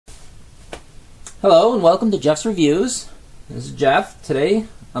Hello and welcome to Jeff's Reviews. This is Jeff. Today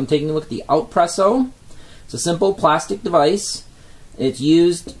I'm taking a look at the Outpresso. It's a simple plastic device. It's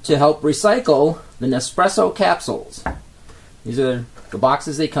used to help recycle the Nespresso capsules. These are the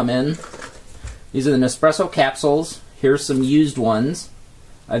boxes they come in. These are the Nespresso capsules. Here's some used ones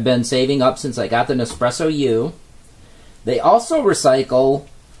I've been saving up since I got the Nespresso U. They also recycle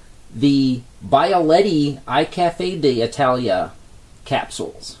the Bialetti I Caffe dItalia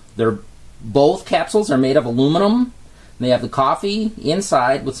capsules. Both capsules are made of aluminum. They have the coffee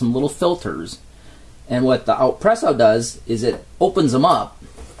inside with some little filters. And what the Outpresso does is it opens them up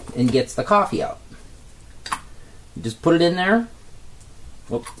and gets the coffee out. You just put it in there.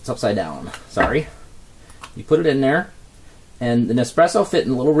 Whoops, it's upside down. Sorry. You put it in there, and the Nespresso fit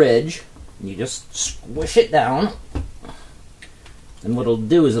in a little ridge. And you just squish it down. And what it'll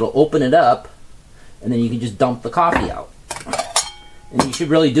do is it'll open it up, and then you can just dump the coffee out. And you should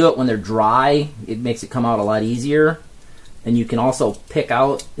really do it when they're dry. It makes it come out a lot easier. And you can also pick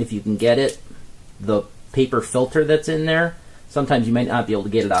out, if you can get it, the paper filter that's in there. Sometimes you might not be able to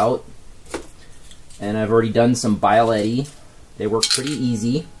get it out. And I've already done some Bialetti. They work pretty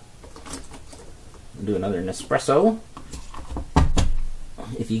easy. I'll do another Nespresso.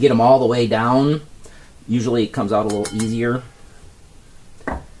 If you get them all the way down, usually it comes out a little easier.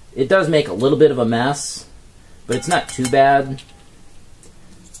 It does make a little bit of a mess, but it's not too bad.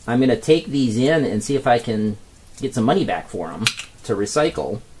 I'm going to take these in and see if I can get some money back for them to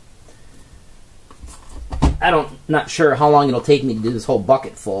recycle. Not sure how long it'll take me to do this whole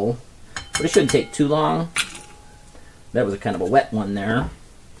bucket full, but it shouldn't take too long. That was kind of a wet one there.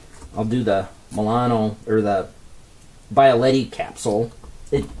 I'll do the Milano, or the Bialetti capsule.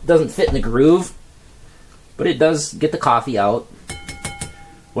 It doesn't fit in the groove, but it does get the coffee out.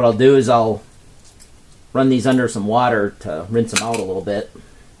 What I'll do is I'll run these under some water to rinse them out a little bit.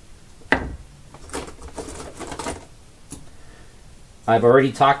 I've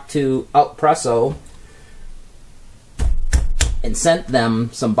already talked to Outpresso and sent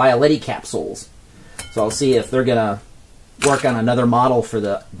them some Bialetti capsules. So I'll see if they're going to work on another model for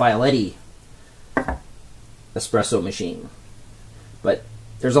the Bialetti espresso machine. But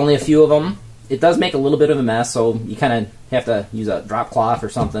there's only a few of them. It does make a little bit of a mess, so you kind of have to use a drop cloth or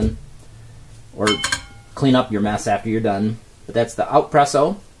something, or clean up your mess after you're done. But that's the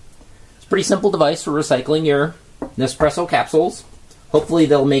Outpresso. It's a pretty simple device for recycling your Nespresso capsules. Hopefully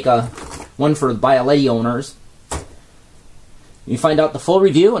they'll make one for Bialetti owners. You find out the full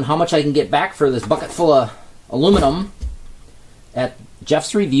review and how much I can get back for this bucket full of aluminum at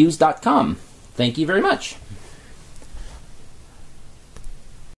jeffsreviews.com. Thank you very much.